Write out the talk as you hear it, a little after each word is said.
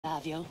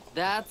Savio.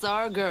 That's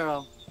our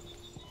girl.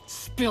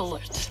 Spill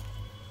it.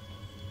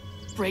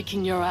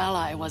 Breaking your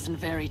ally wasn't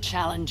very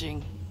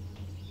challenging.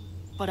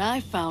 But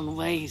I found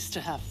ways to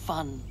have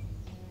fun.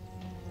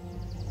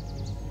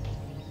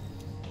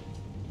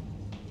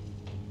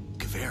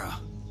 Kavera.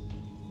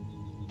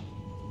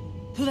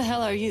 Who the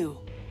hell are you?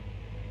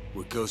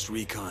 We're Ghost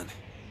Recon.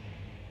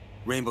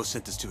 Rainbow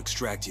sent us to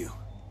extract you.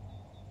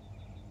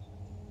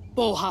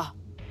 Boha.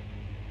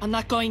 I'm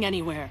not going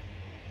anywhere.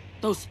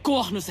 Those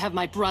Cornus have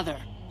my brother.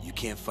 You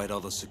can't fight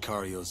all those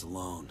Sicarios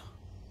alone.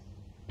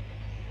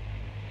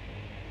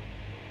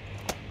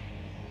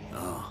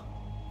 Oh,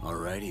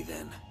 alrighty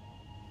then.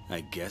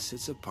 I guess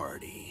it's a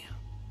party.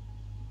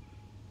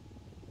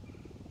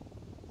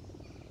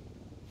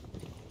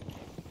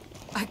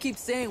 I keep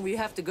saying we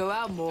have to go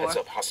out more. Heads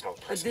up, hostile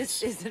But presence.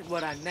 this isn't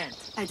what I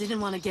meant. I didn't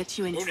want to get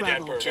you in Looney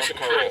trouble. Dapper, two Go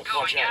Sicario. and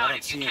Watch out. down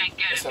if you can't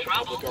get Let's in have a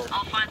trouble. public guard.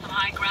 I'll find some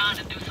high ground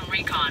and do some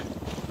recon.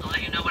 I'll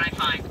let you know what I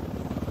find.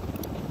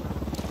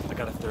 I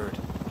got a third.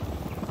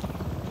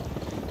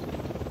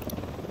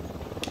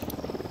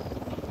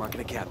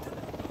 Marking a captain.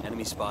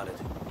 Enemy spotted.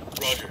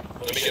 Roger.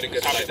 Let me get a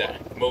good sight of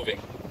that. Moving.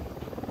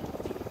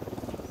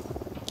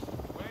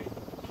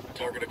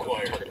 Target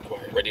acquired. Target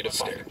acquired. Ready to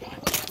fire.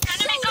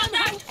 Enemy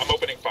contact! I'm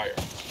opening fire.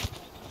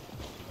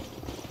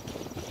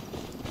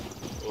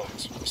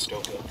 Relax. We're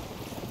still good.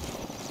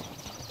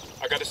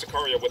 I got a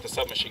Sicario with a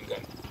submachine gun.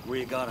 Where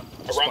you got him?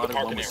 the Spotted one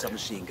parking with area.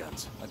 submachine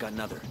guns. I got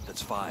another.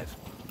 That's 5.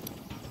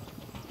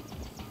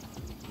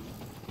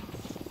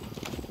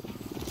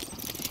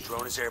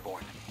 Drone is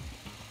airborne.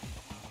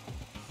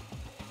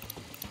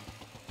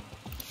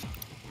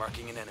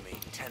 Marking an enemy.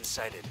 10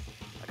 sighted.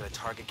 I got a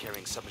target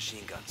carrying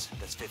submachine guns.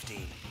 That's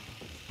 15.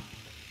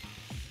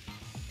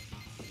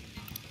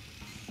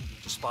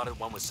 Just spotted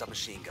one with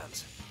submachine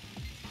guns.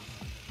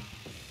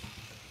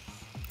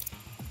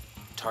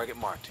 Target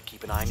marked.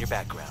 Keep an eye on your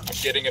background. I'm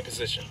getting a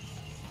position.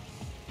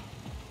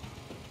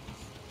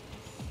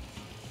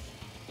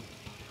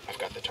 I've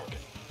got the target.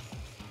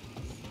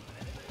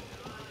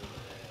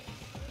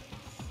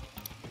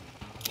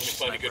 Let me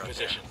find a good Sniper up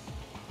position.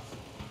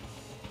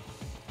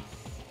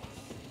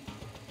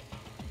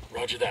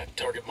 Roger that.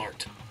 Target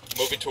marked.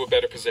 Moving to a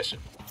better position.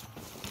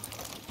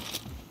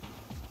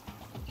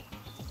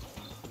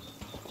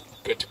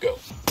 Good to go.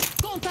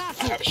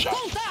 I have a shot.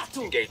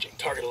 Engaging.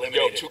 Target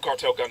eliminated. Yo, 2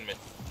 cartel gunmen.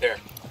 There,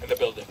 in the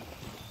building.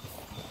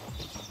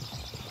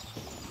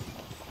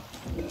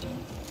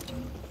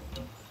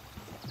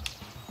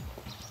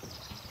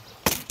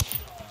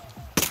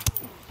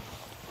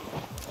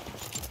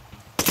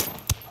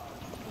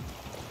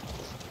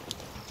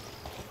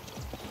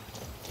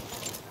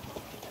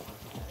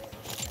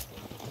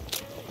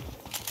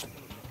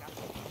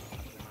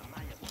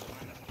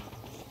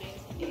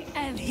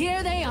 And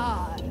here they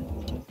are.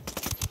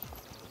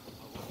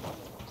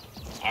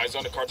 Eyes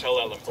on the cartel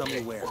element. Tell me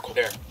Okay, where. we're cool.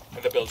 There,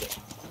 in the building.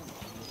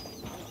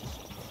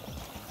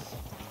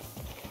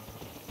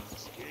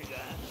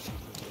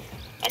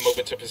 I'm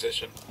moving to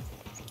position.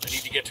 I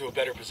need to get to a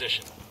better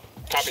position.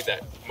 Copy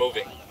that.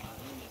 Moving.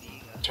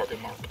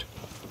 Target marked.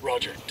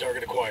 Roger.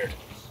 Target acquired.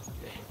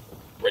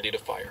 Ready to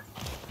fire.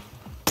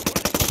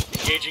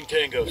 Engaging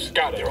tangos.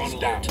 Got it. They're on He's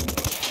alert. down.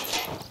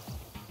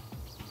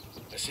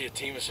 I see a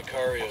team of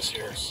Sicarios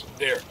here.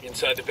 There,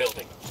 inside the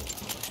building.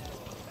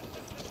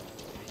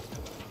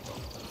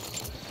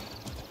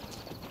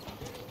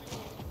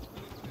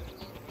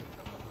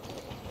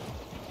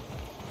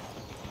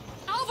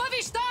 Alvo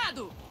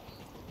avistado!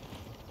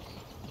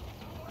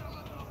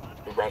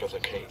 We're out of the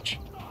cage.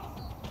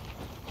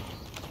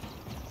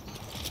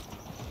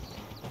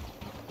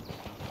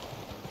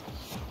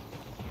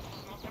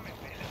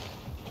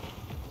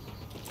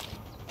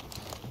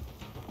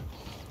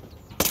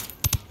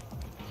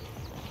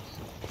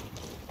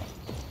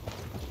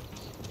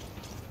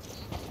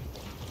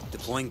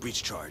 Deploying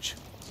breach charge.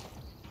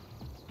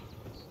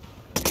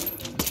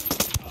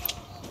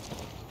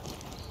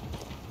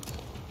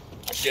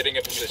 I'm getting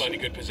a Let me find a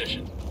position. good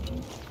position.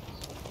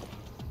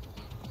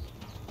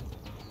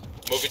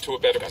 Moving to a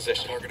better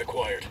position. Target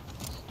acquired.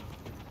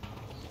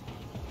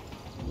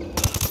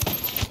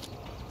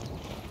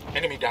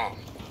 Enemy down.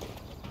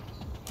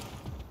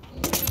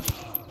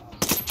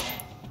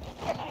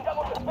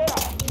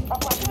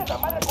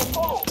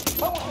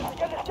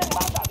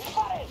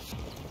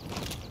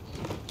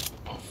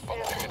 Oh, fuck,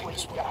 they're heading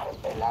this way.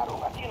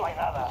 Aquí no hay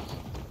nada.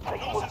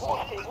 Seguimos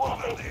busque y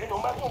busque y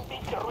nomás un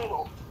pinche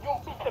ruido y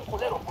un pinche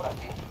culero por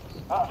aquí.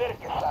 A ver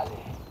qué sale.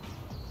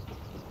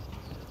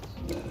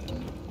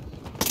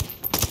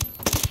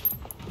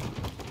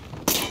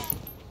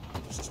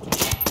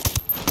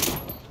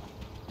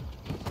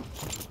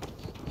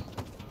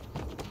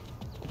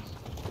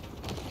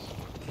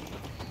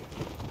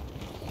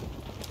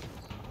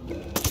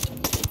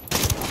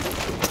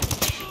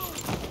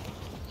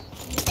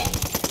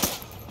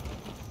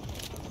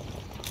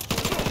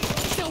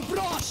 Seu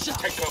brocha!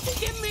 Take cover.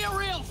 Give me a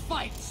real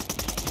fight!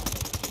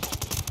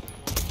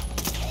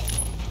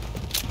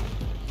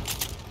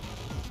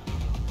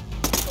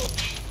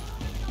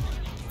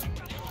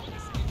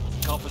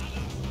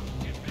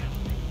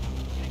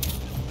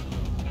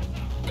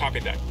 Copy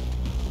that.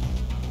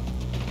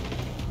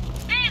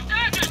 These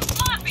guys are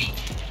sloppy!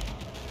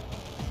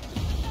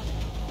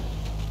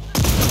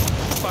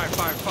 Fire,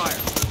 fire, fire.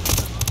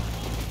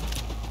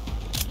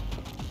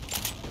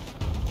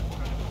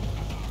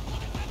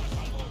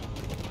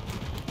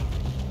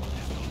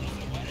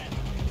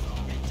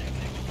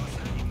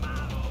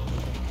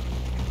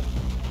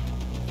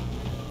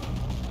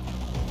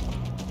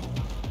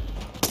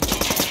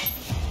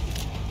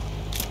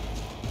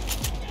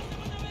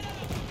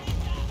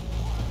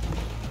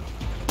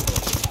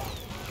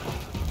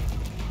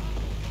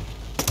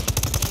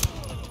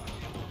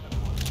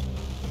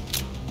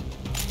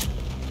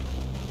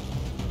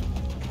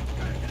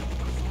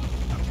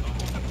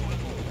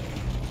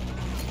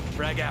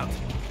 Frag out.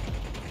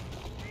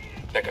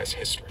 That guy's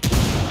history.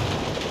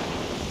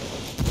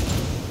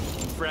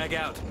 Frag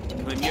out.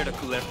 Mierda,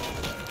 cooler.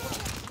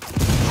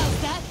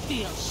 How's that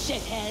feel,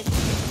 shithead?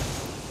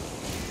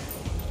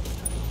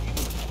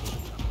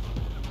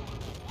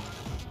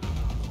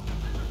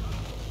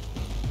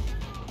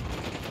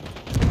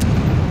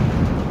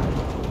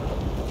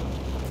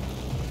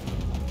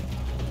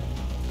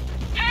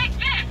 Take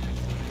this!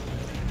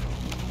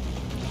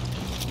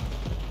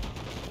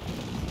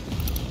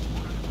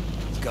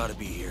 It's gotta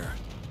be here.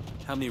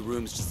 How many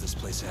rooms does this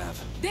place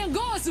have?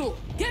 Dangozu!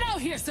 Get out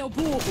here, so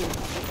boo!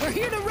 We're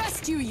here to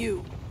rescue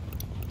you!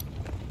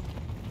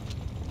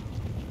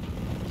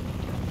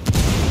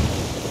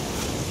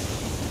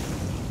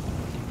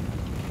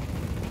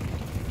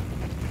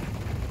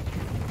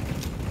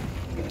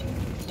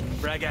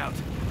 Frag out.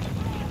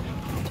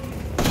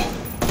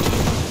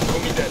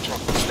 Don't need that truck.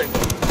 Stay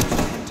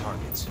low.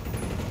 Targets.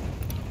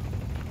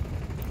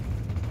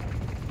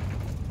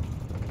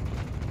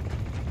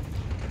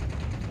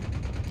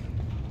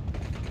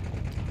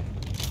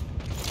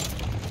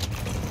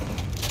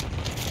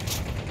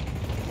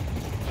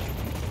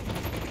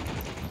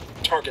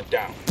 Target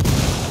down.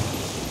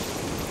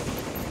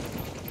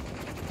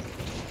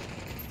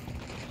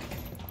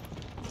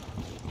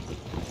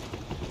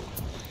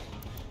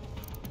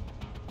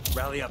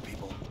 Rally up,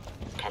 people.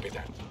 Copy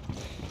that.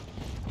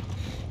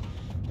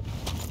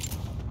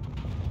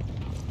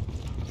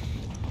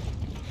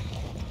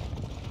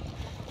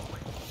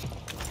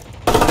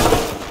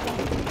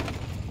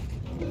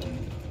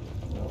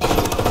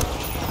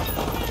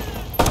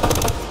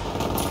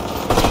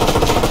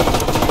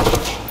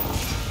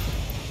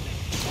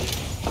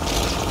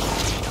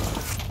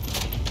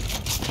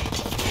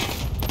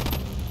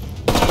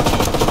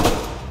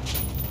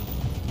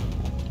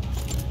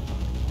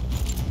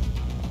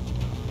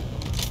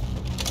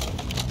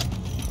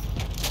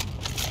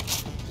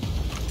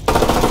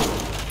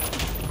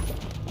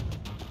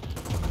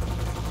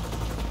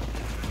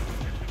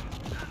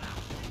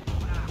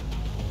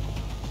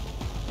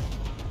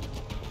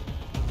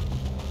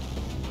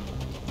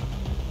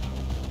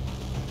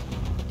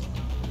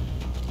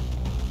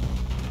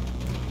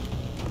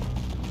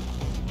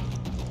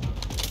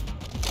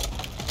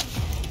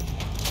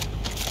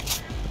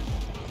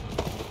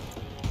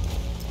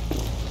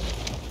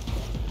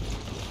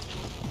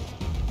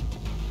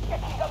 ¿Qué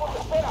chingados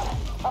esperan?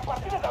 A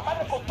partir de la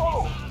madre con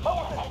todo.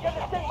 Vamos a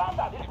enseñarles quién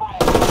manda. ¡Disparen!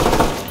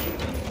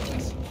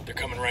 They're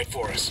coming right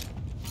for us.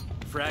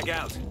 Frag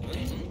out.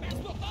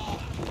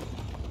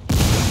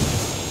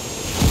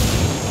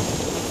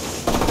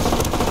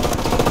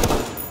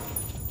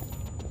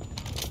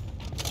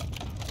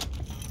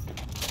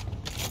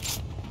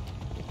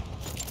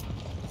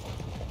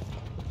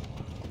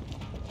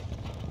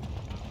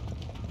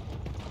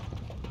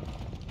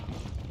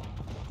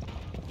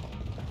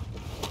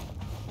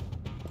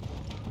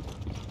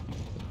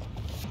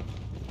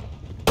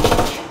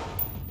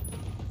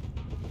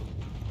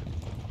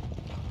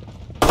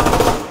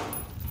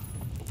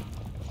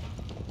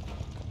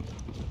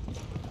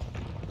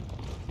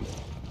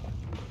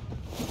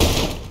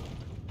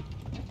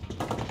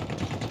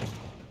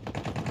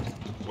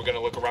 We're gonna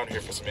look around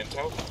here for some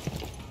intel.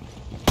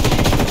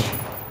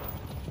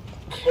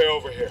 Clear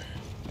over here.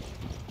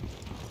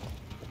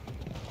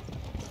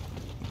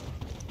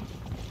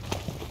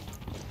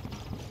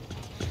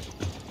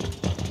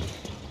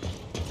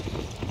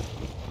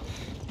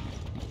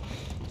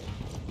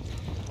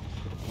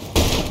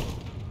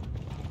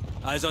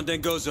 Eyes on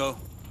Dengozo.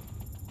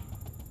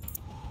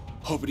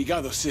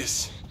 Obrigado,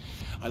 sis.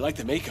 I like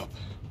the makeup.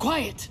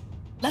 Quiet!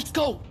 Let's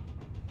go!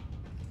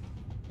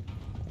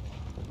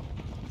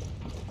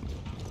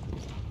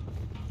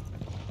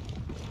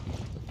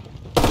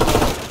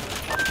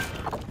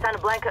 Santa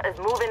Blanca is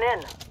moving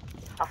in.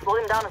 I'll slow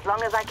him down as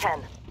long as I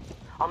can.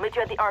 I'll meet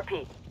you at the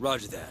RP.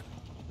 Roger that.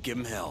 Give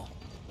him hell.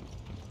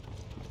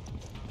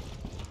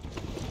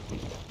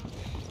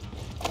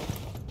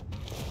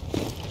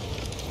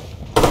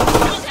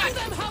 Tell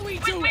them how we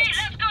do With me, it!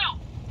 let's go!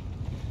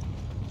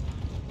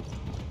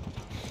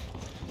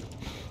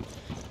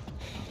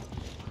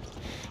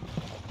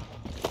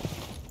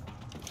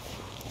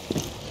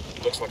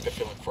 Looks like they're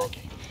feeling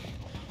froggy.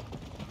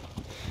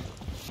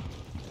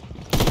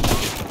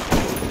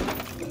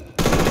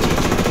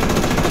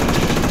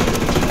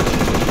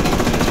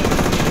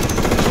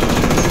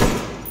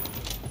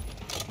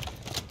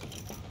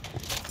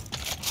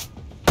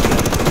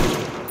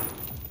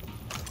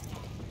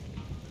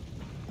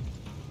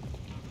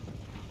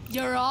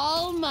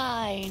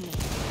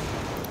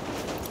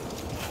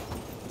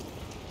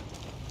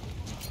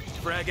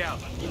 frag out.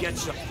 You get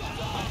some.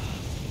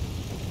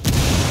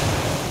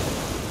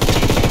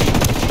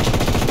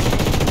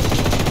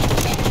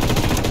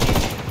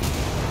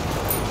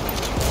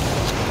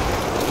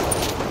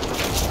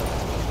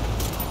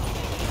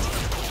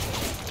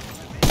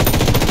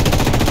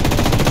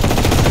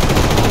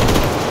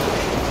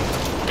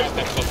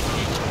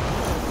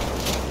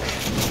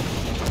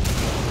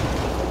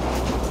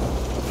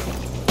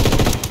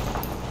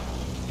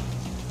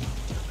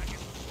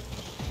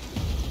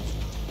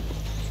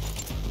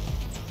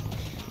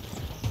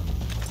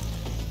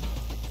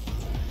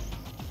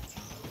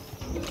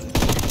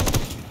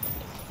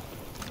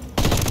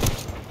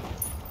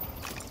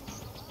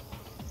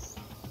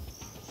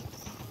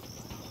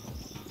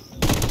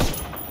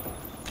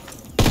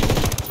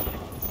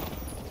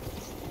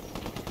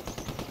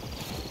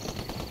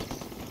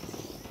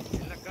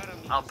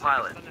 I'll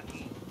pilot.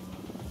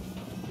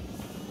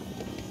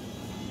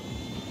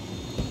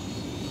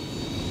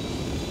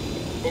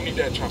 Who need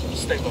that chopper?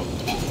 Stay low.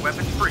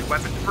 Weapons free,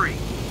 weapons free.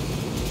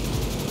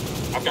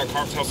 I've got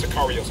cartel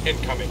Sicarios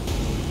incoming.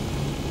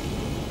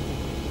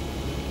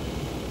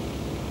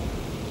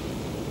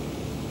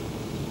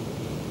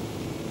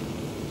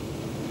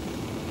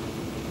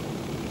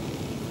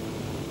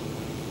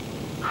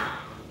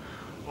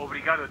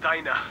 Obrigado,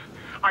 Dinah.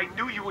 I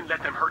knew you wouldn't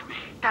let them hurt me.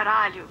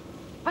 Caralho.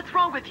 What's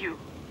wrong with you?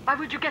 Why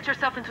would you get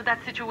yourself into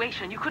that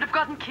situation? You could have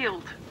gotten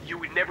killed. You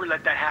would never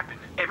let that happen.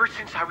 Ever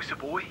since I was a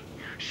boy,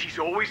 she's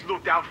always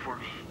looked out for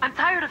me. I'm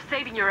tired of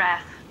saving your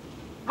ass.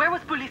 Where was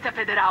Polícia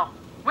Federal?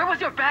 Where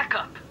was your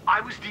backup? I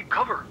was deep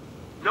cover.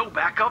 No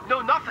backup,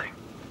 no nothing.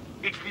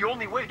 It's the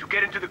only way to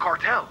get into the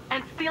cartel.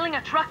 And stealing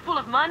a truck full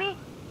of money?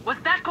 Was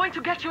that going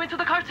to get you into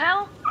the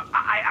cartel?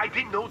 I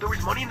didn't know there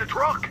was money in the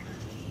truck.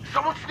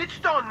 Someone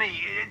snitched on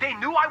me. They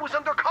knew I was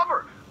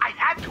undercover. I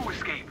had to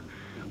escape.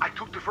 I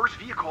took the first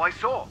vehicle I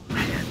saw.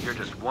 Man, you're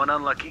just one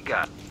unlucky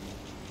guy.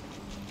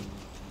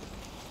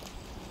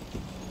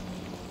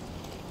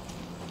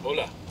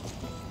 Hola.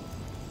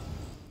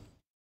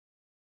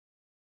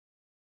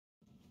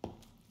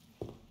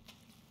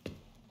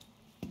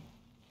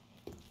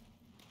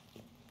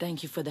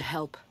 Thank you for the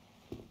help.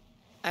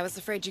 I was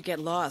afraid you'd get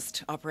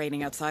lost,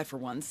 operating outside for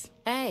once.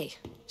 Hey,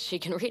 she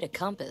can read a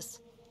compass.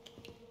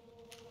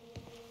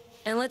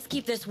 And let's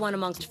keep this one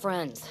amongst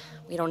friends.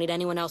 We don't need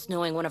anyone else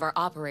knowing one of our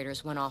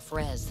operators went off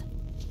res.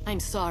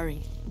 I'm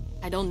sorry.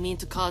 I don't mean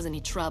to cause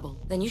any trouble.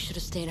 Then you should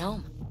have stayed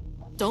home.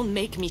 Don't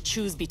make me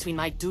choose between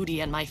my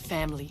duty and my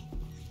family.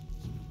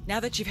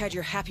 Now that you've had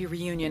your happy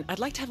reunion, I'd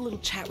like to have a little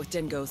chat with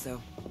Dengozo.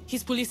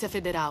 He's Polícia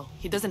Federal.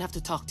 He doesn't have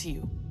to talk to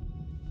you.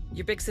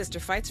 Your big sister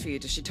fights for you.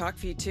 Does she talk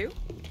for you too?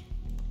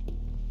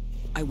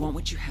 I want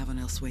what you have on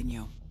El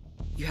Sueño.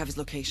 You have his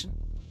location?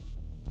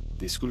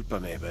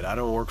 Discúlpame, but I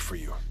don't work for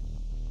you.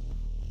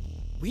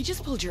 We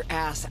just pulled your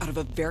ass out of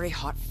a very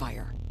hot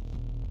fire.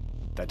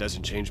 That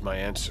doesn't change my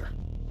answer.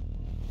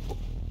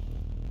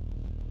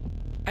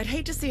 I'd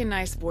hate to see a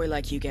nice boy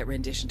like you get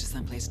renditioned to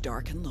someplace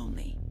dark and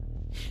lonely.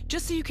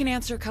 Just so you can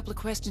answer a couple of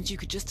questions you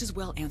could just as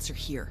well answer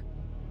here.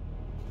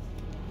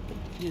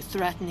 You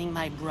threatening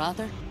my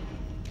brother?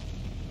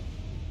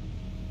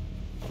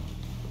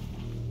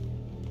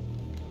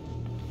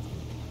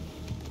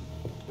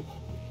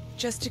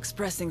 Just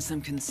expressing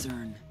some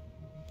concern.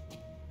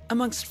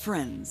 Amongst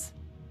friends.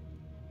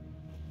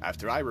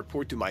 After I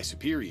report to my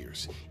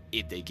superiors,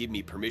 if they give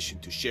me permission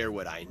to share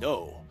what I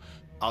know,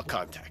 I'll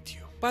contact you.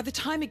 By the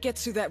time it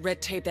gets through that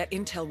red tape, that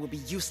intel will be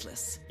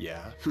useless.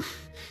 Yeah?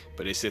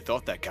 But it's the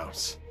thought that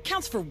counts.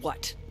 Counts for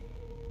what?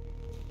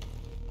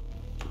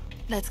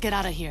 Let's get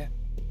out of here.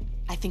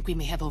 I think we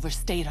may have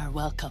overstayed our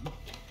welcome.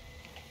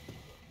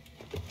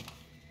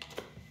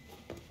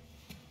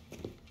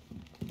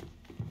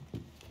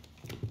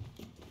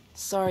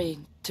 Sorry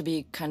to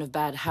be kind of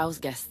bad house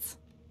guests.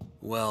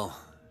 Well,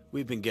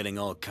 we've been getting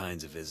all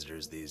kinds of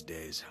visitors these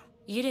days.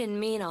 You didn't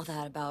mean all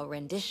that about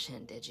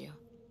rendition, did you?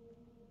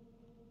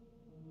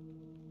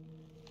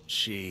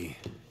 She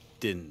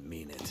didn't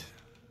mean it.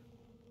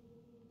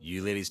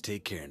 You ladies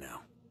take care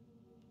now.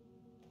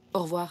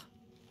 Au revoir.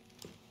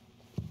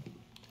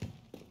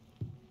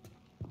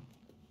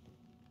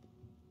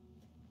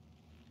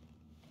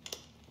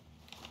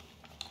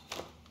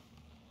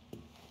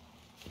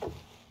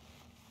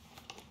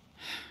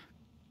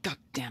 God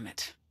damn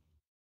it.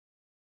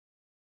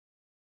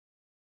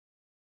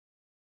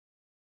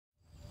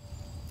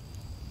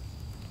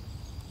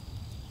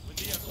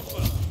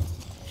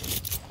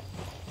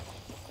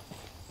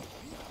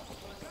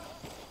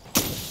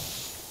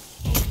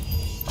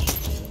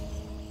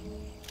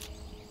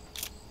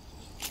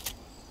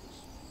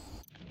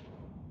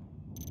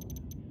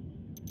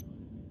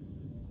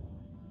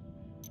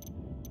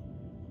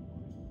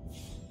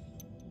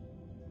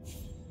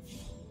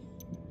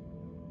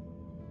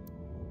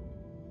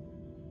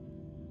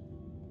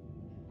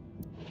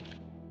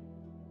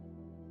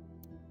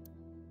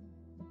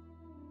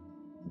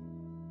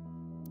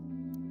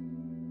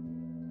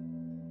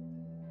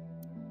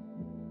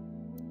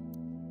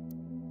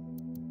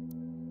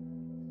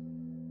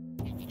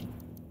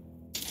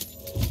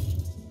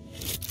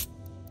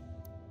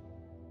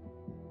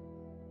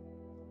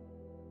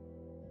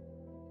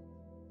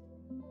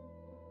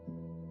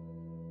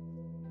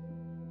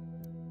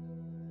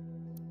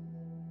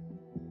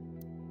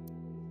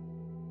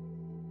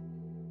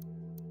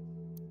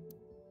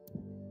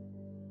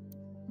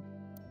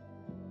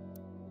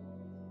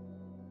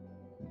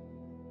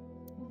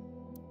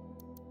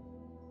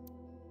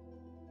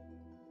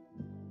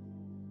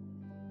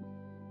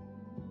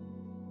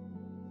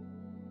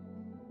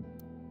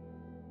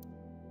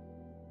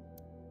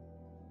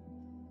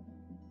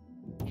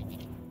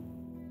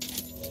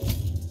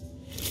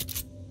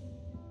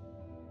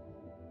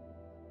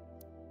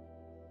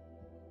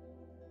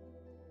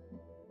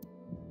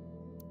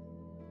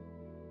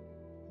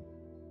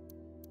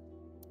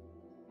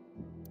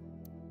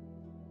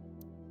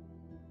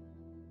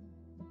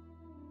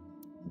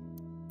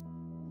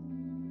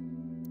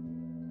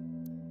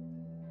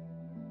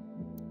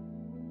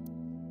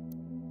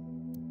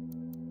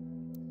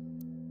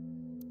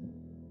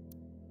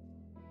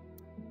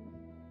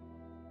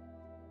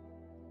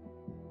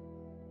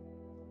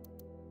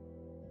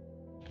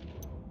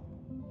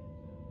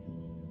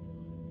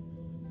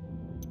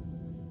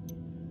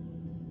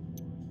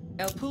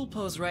 El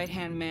Pulpo's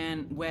right-hand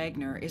man,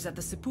 Wagner, is at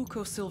the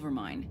Seppuku silver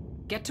mine.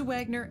 Get to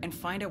Wagner and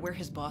find out where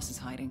his boss is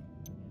hiding.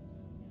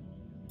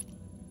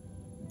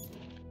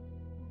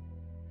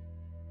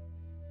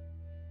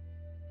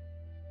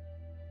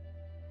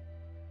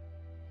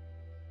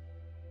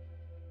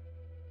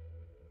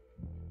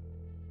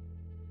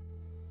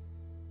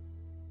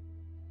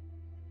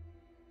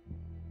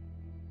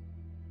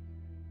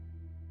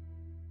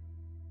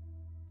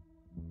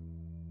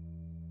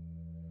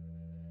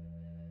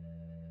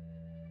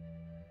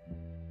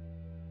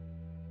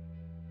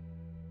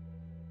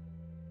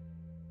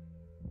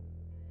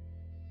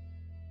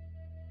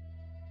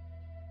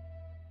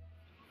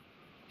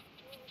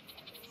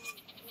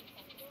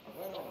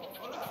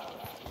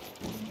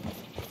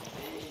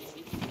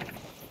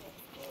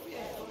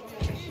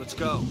 Let's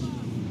go.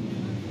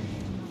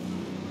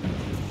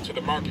 To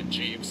the market,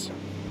 Jeeves.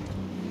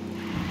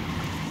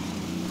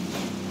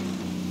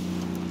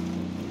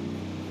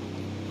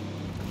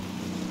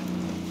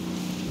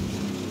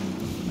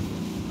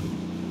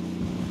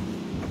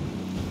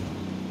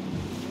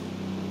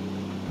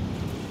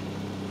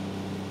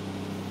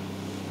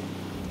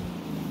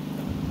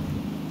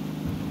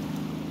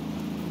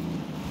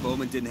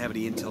 Bowman didn't have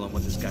any intel on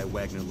what this guy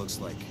Wagner looks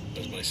like.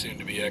 As my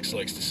soon-to-be ex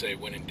likes to say,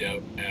 when in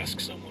doubt, ask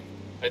someone.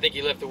 I think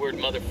he left the word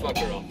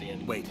motherfucker off the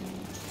end. Wait. The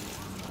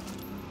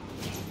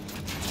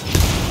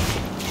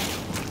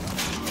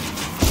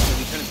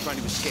lieutenant's trying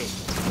to escape.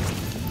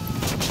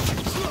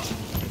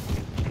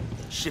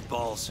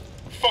 Shitballs.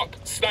 Fuck!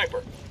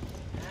 Sniper!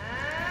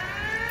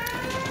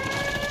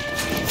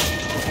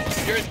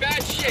 You're in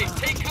bad shape.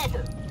 Take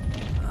cover.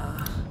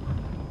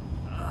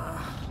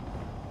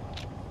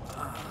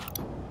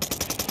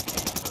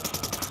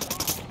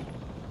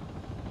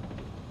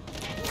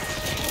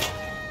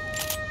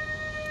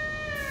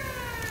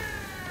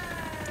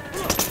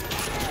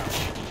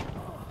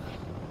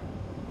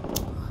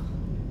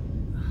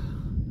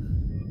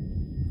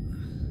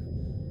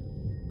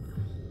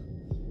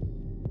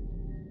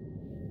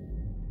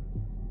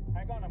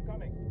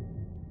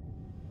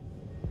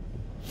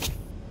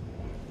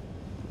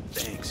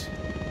 Thanks.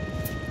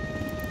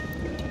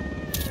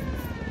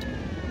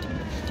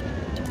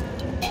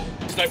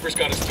 Sniper's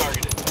got us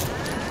targeted.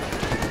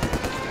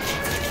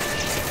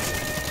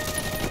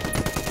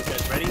 You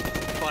guys ready?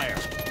 Fire.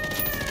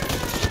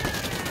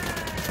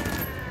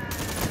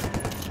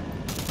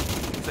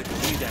 Looks like the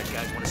that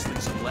guys want to sling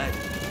some lead.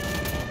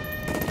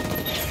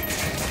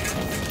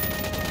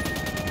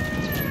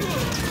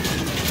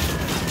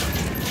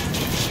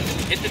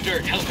 Hit the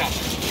dirt,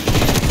 helicopter.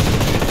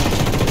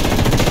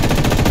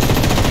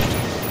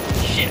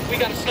 Shit, we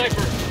got a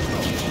sniper.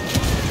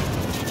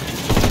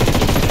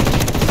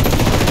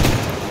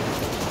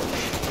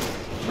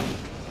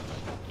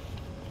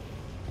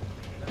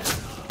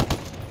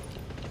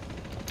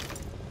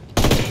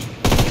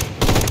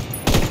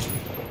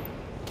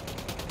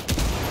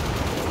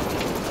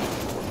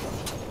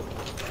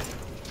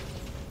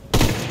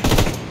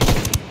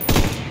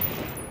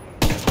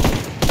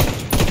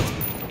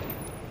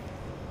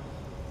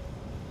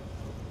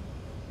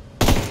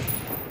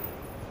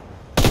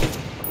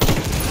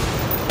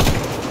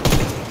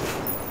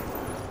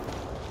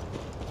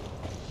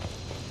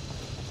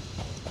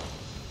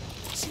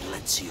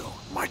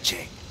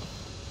 Marche.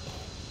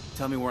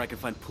 Tell me where I can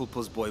find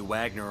Pulpo's boy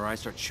Wagner or I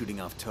start shooting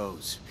off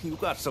toes. You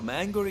got some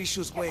anger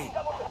issues, Wade.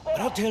 But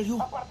I'll tell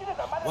you,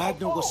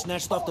 Wagner was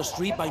snatched off the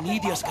street by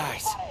NVIDIA's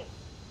guys.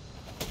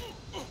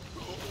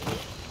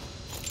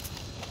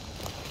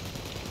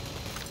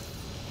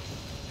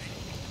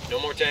 No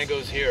more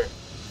tangos here.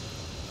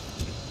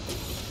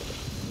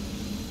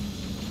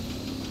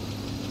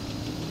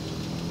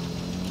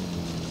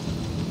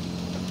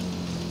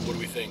 What do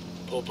we think?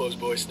 Pulpo's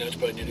boy snatched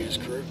by Nidia's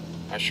crew?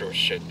 I sure as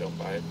shit don't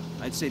buy it.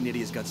 I'd say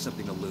Nidia's got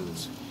something to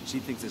lose. She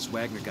thinks this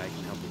Wagner guy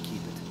can help her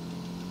keep it.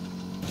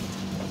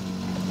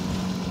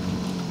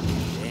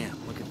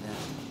 Damn, look at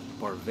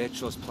that.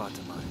 Barvecho's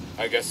Platamine.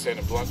 I guess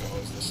Santa Blanca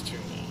owns this too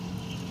now.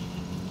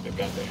 They've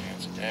got their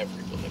hands in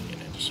every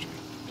Bolivian industry.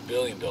 The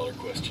billion-dollar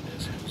question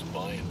is who's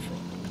buying from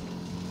them?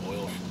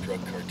 Oil from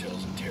drug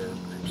cartels and terror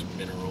groups,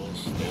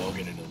 minerals, they all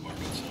get into the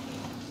market somehow.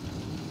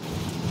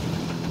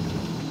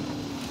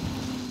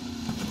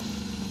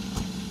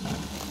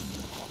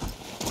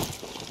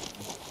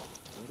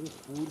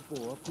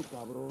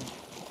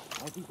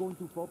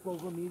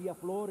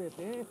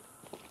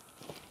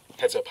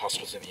 Heads up,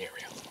 hostiles in the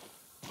area.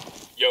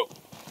 Yo,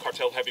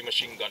 cartel heavy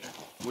machine gunner.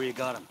 Where you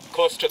got him?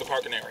 Close to the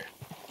parking area.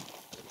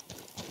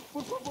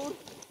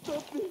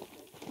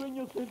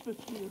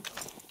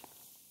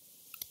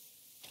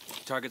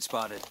 Target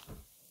spotted.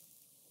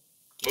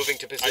 Moving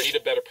to position. I need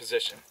a better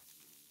position.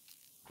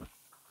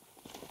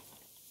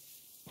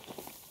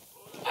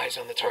 Eyes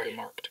on the target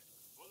marked.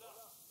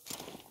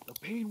 The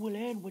pain will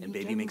end when and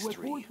you baby makes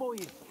 3.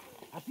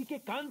 Así que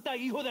canta,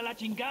 hijo de la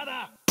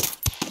chingada.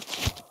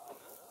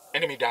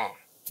 Enemy down.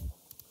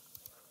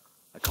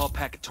 I call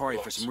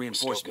Pakatori for some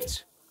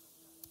reinforcements.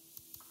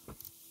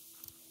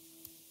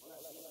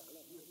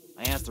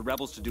 I asked the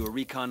rebels to do a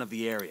recon of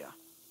the area.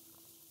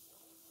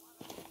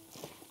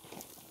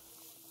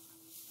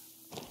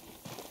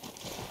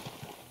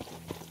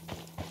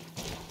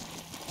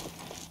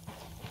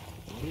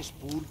 This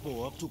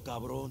Pulpo up to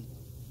cabron.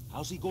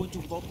 How's he going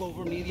to fuck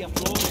over Nidia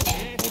Flores,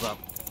 eh? Hold up.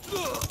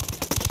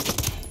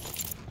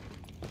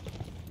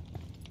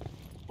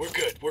 We're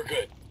good, we're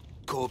good.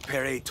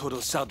 Coopere todo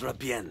saldrá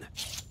bien.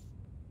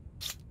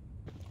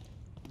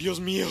 Dios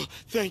mío,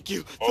 thank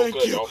you, All thank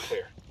good, you. all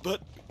clear.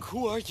 But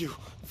who are you?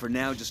 For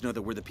now, just know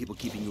that we're the people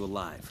keeping you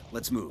alive.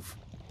 Let's move.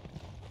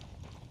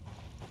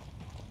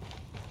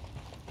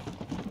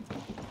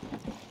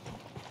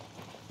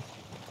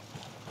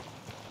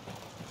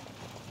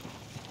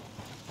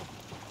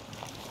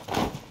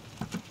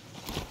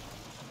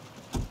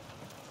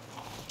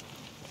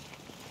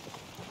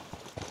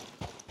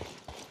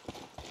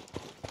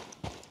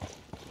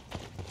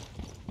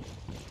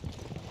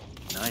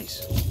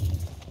 Nice.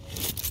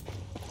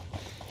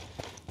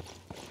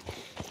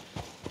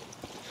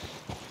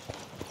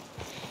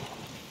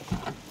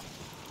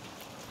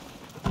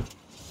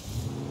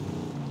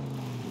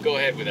 Go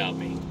ahead without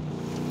me.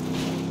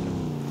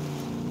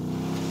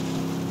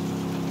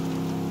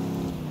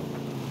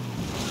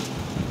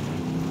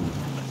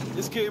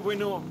 Es que,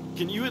 bueno,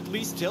 can you at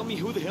least tell me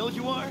who the hell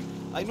you are?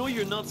 I know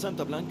you're not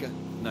Santa Blanca.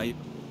 Now you...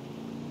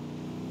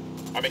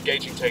 I'm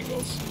engaging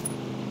tangos.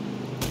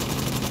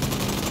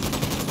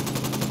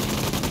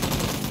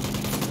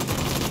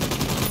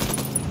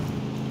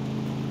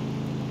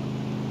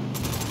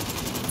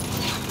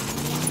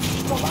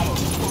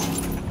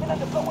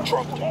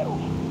 Dropped it.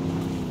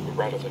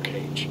 We're out of the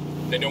cage.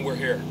 They know we're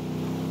here.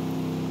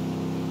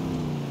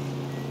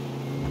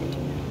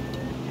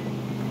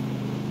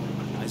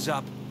 Eyes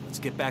up. Let's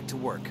get back to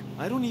work.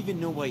 I don't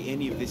even know why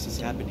any of this is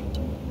happening.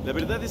 La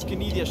verdad es que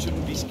Nidia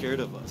shouldn't be scared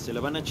of us. Se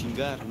la van a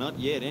chingar, not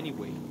yet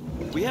anyway.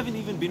 We haven't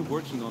even been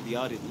working on the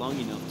audit long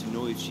enough to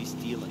know if she's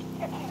stealing.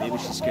 Maybe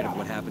she's scared of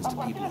what happens to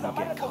people who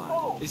get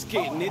caught. Es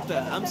que,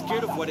 neta, I'm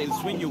scared of what El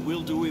Sueño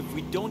will do if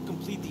we don't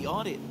complete the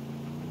audit.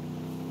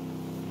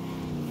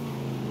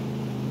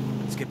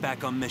 Let's get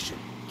back on mission.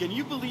 Can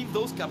you believe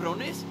those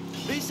cabrones?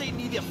 They say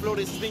Nidia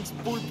Flores thinks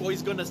Pulpo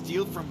is gonna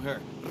steal from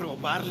her.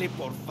 Robarle,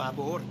 por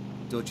favor.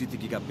 Don't you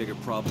think you got bigger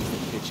problems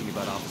than bitching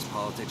about office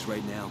politics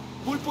right now?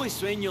 Pulpo es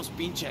Sueño's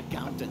pinche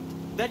accountant.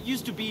 That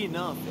used to be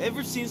enough.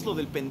 Ever since lo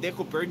del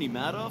pendejo Bernie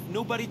Madoff,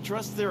 nobody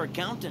trusts their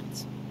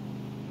accountants.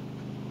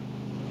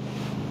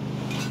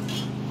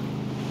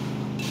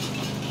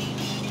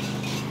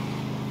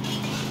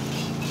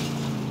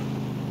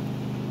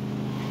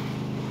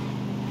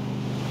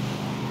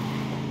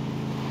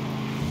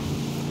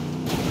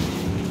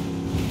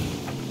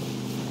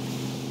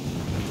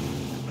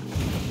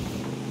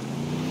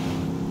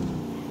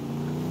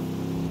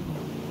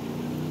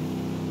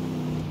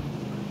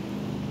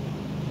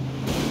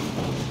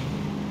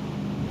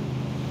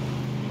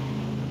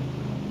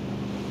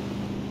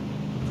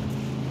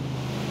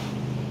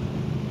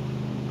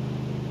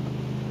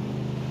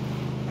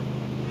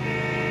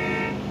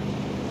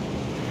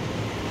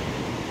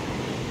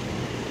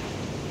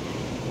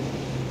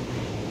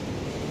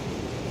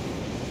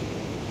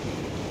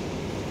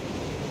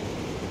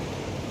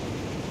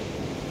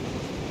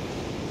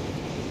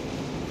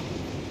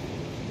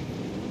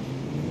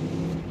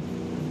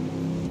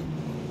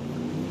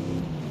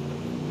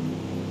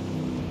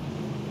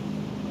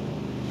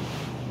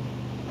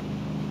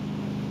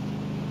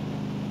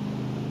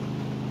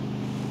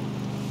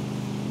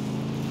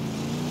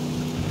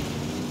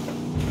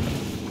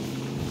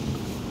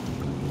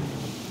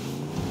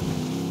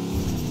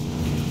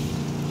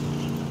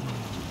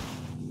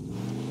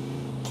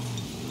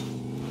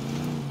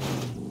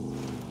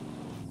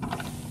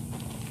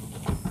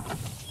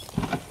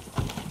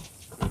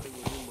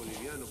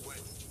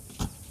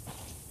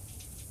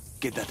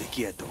 Quédate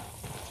quieto.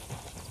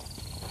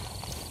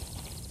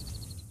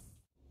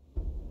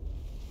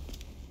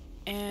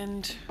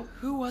 And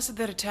who was it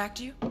that attacked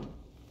you?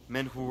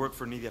 Men who work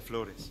for Nidia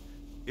Flores.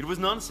 It was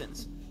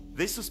nonsense.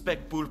 They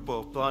suspect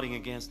Pulpo of plotting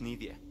against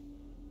Nidia.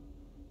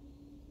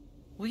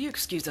 Will you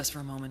excuse us for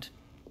a moment?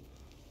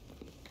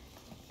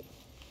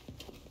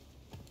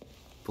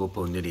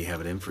 Pulpo and Nidia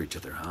have it in for each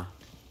other, huh?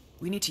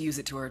 We need to use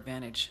it to our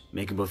advantage.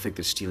 Make them both think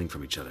they're stealing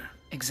from each other.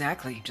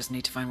 Exactly. Just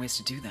need to find ways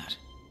to do that.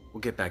 We'll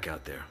get back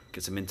out there.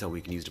 Get some intel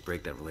we can use to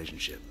break that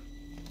relationship.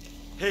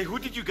 Hey, who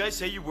did you guys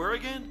say you were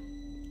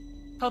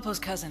again? Pulpo's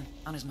cousin,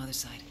 on his mother's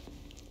side.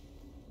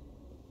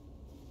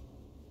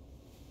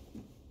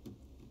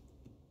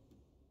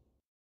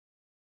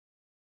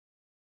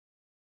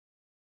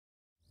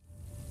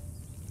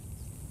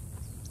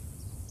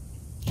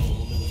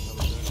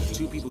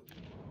 Two people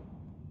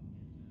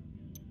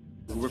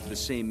who work for the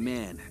same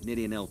man.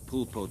 Nidia and El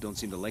Pulpo don't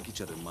seem to like each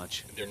other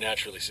much. They're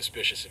naturally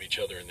suspicious of each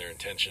other and their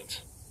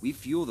intentions. We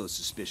fuel those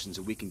suspicions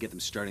and we can get them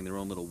starting their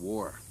own little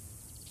war.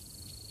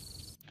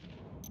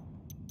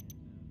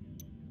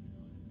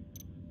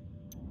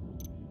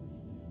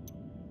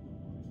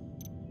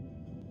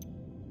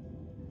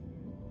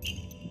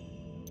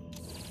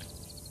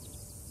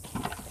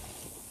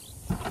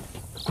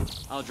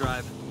 I'll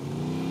drive.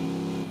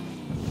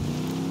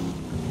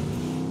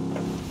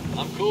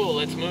 I'm cool,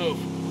 let's move.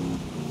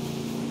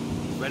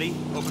 Ready?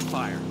 Open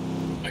fire.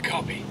 I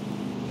copy.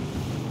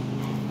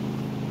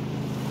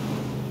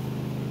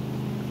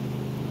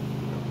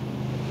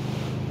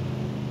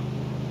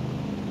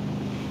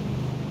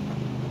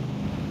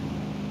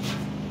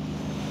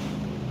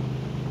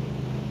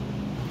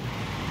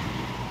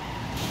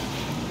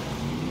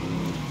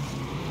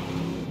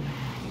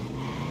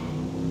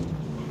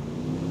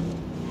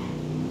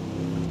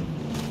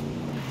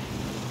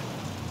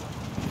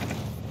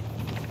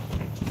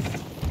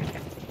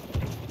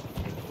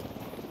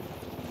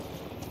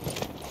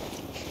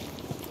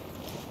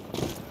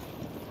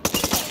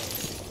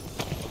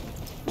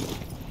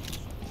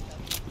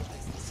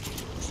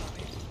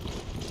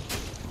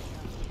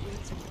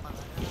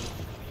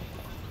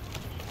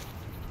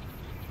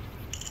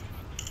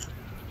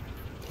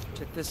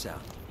 this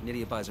out.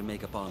 Nydia buys her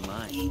makeup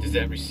online. Does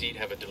that receipt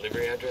have a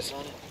delivery address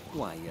on it?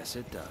 Why, yes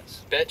it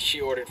does. Bet she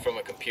ordered from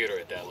a computer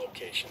at that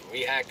location.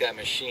 We hack that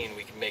machine,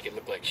 we can make it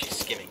look like she's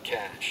skimming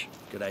cash.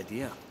 Good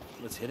idea.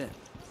 Let's hit it.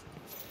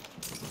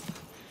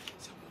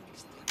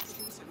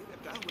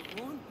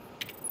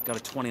 Got a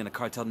 20 on a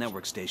cartel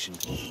network station.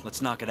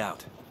 Let's knock it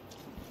out.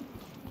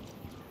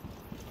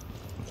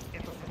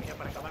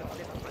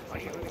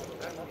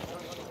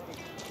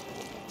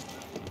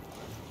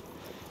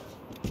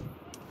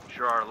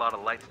 Sure are a lot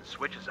of lights and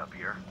switches up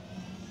here.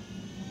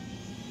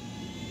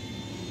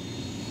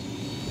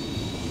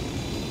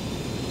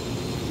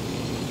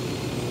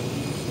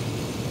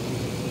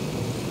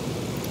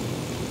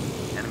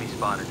 Enemy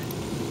spotted.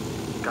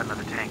 Got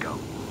another tango.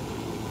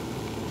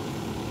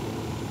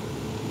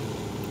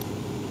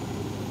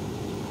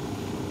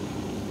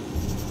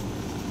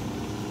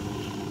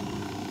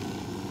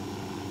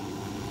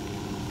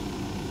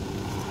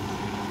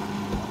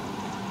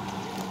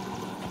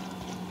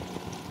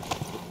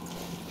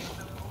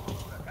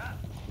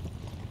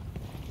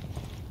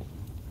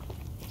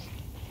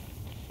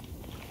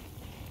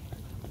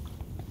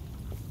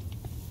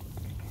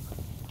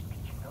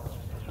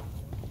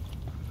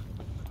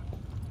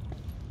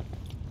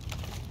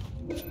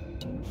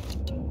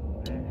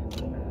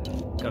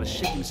 Got a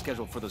shipping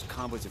schedule for those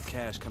convoys of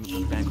cash coming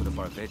from Banco de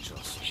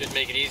Barbechos. Should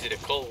make it easy to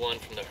cull one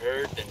from the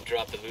herd, then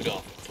drop the loot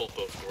off in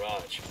Pulpo's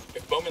garage.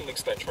 If Bowman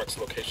links that truck's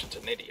location to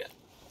Nydia,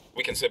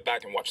 we can sit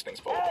back and watch things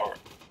fall apart.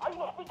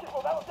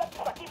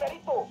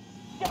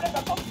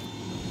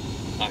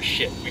 Ah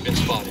shit, we've been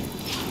spotted.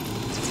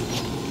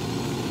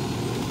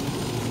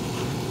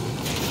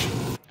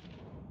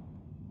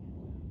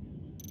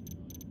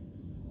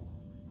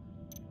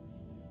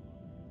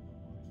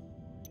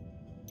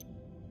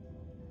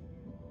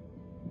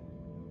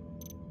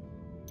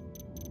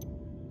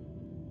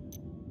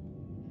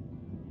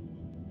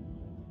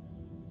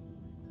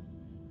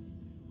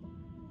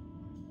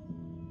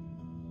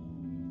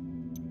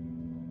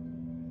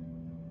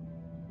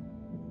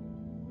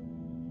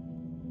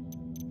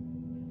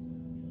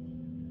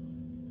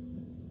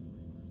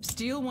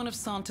 Steal one of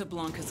Santa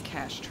Blanca's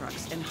cash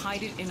trucks and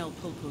hide it in El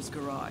Pulpo's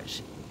garage.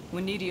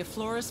 When Nydia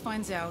Flores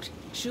finds out,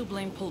 she'll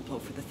blame Pulpo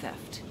for the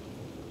theft.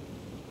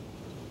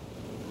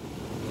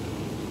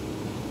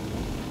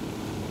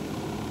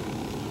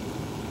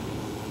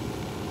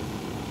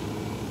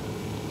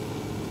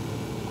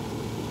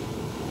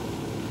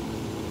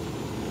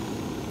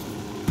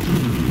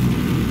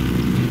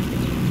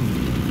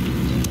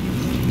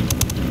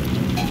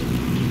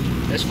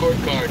 Escort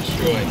car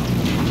destroyed.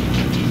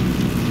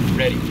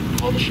 Ready.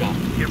 Call the shot.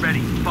 Get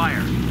ready.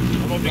 Fire.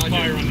 I'm opening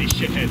fire on these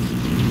shitheads.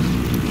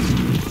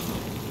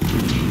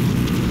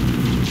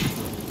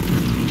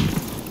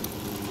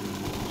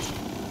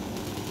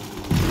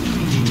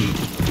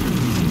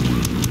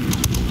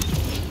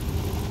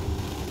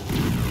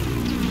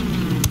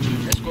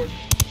 Escort.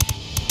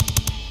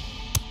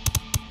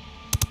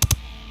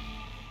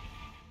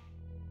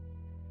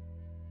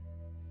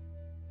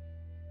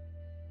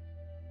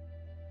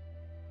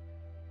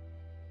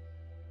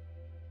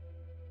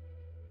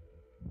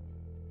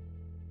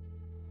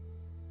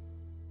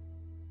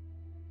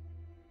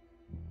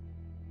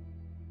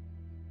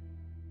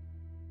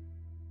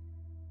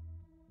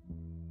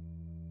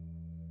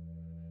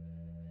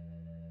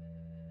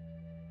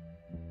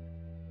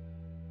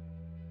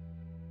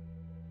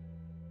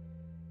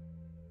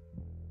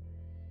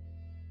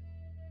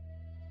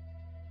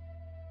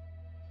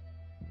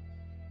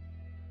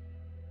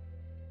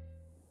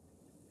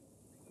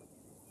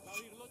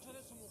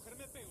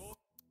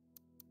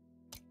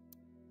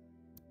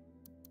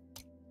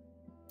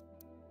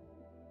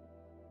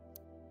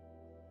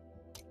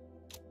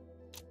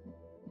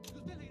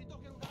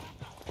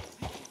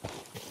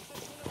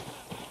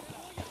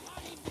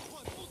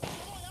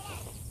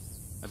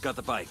 I've got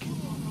the bike.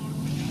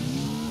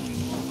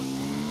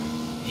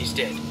 He's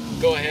dead.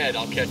 Go ahead,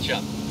 I'll catch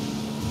up.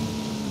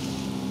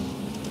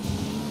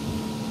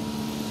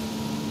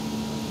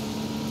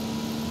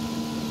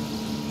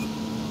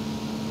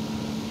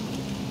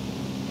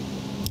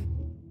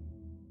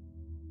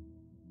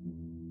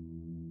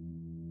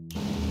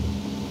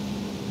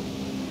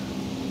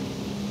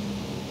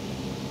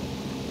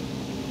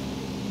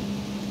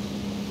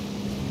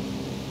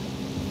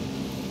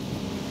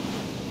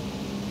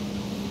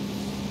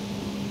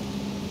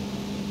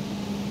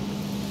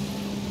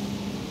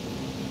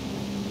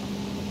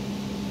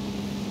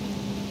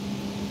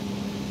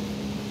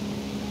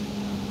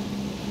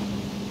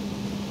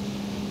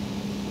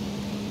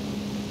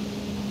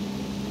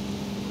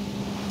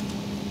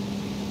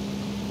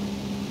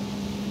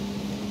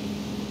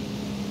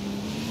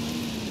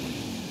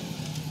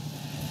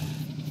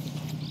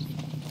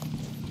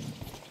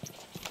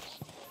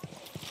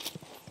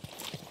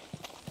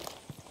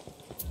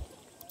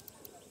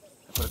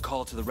 Put a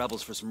call to the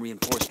rebels for some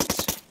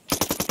reinforcements.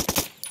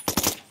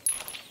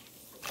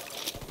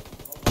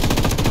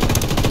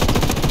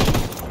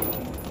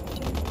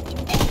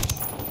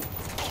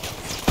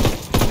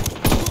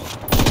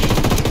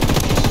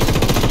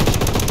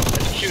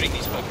 Executing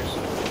these fuckers.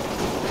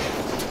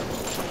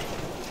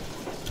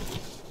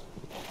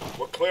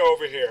 clear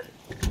over here.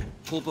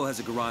 Pulpo has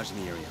a garage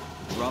in the area.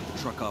 Drop the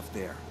truck off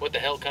there. What the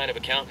hell kind of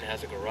accountant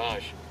has a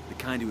garage? The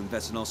kind who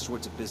invests in all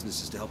sorts of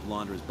businesses to help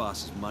launder his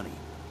boss's money.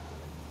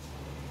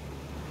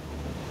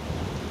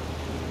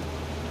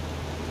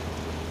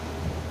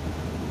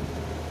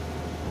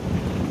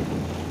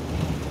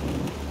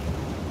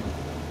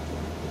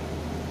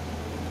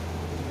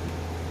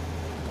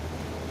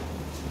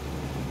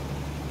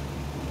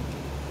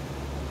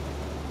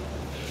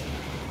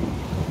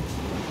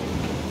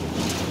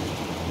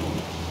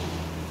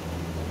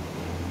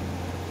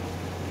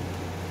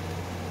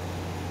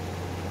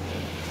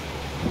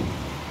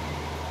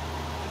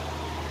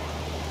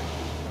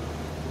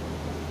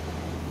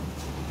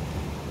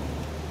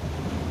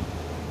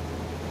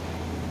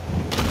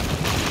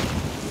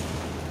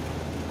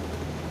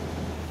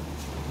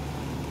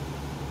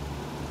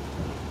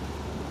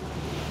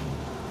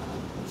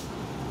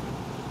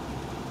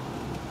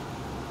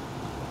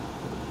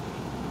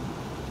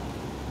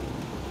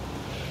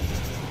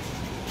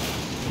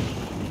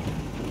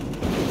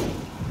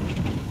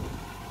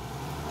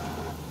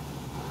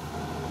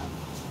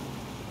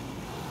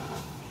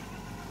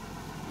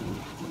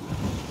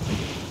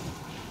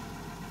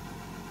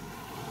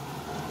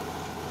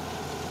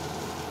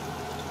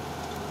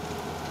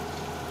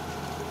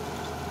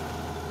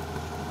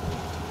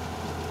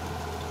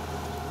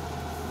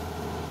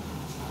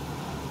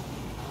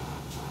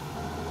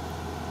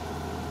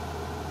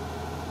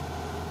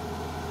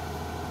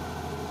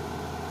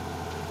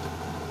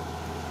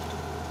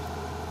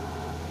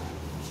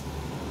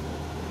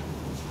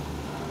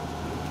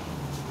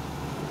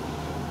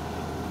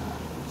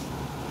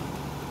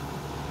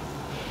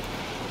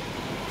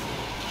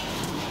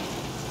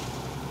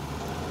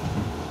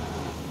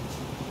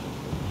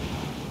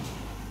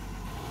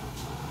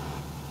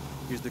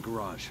 Here's the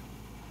garage.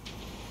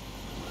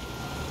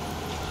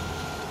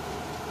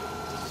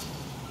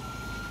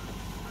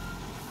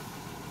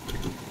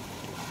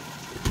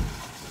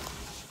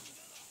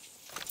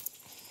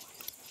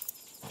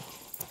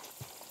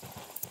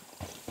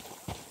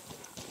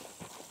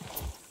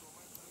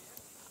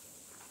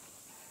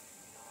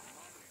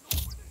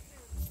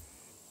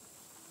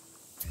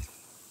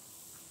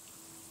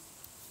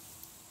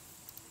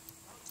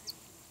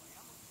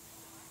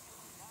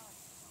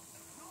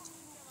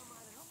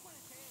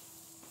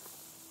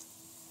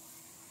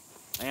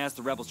 I asked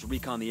the rebels to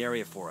recon the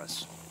area for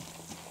us.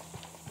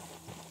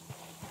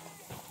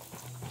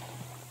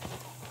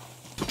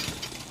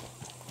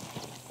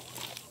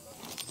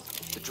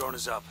 The drone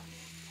is up.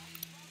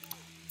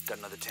 Got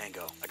another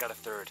tango. I got a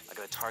third. I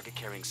got a target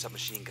carrying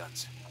submachine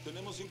guns.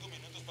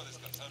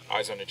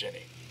 Eyes on a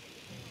Jenny.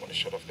 Want to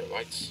shut off their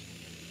lights?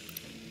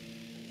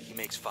 He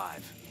makes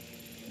 5.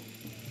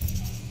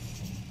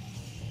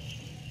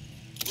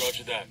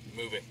 Roger that.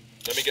 Moving.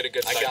 Let me get a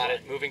good sight. I got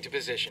it. Moving to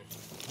position.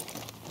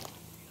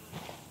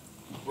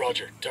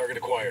 Roger. Target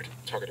acquired.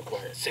 Target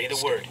acquired. Say the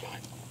word.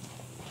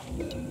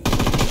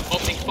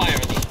 Opening fire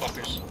on these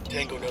fuckers.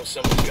 Tango knows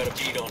someone's got a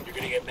beat on. You're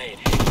gonna get made.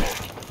 Hang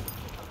back.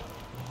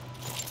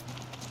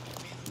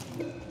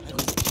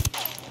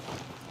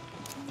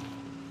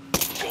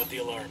 Got the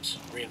alarms.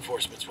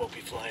 Reinforcements won't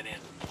be flying in.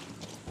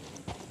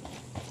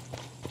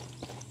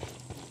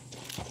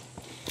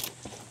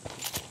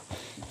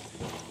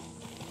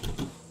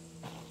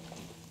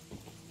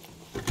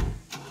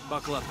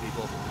 Buckle up,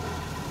 people.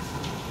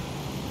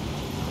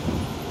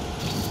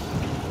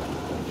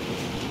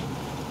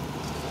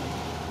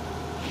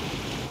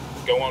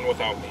 Go on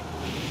without me.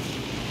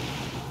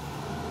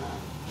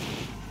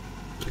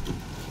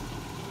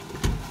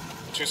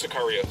 Two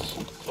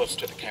Sicarios, close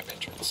to the camp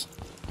entrance.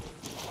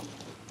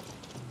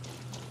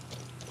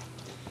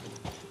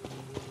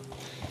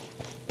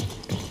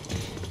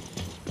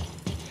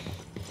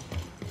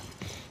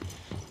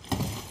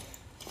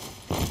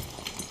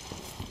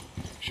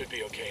 Should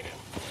be okay now.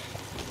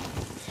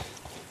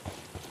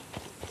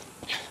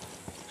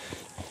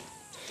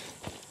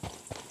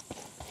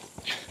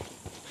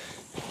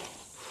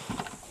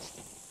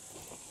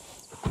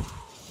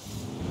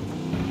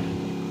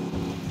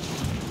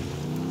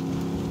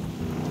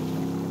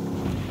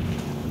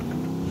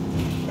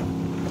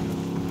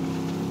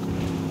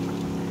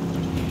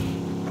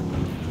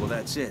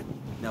 That's it.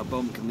 Now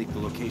Bowman can leak the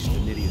location to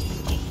Nidia's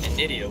people. And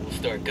Nidia will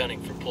start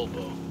gunning for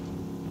Pulpo.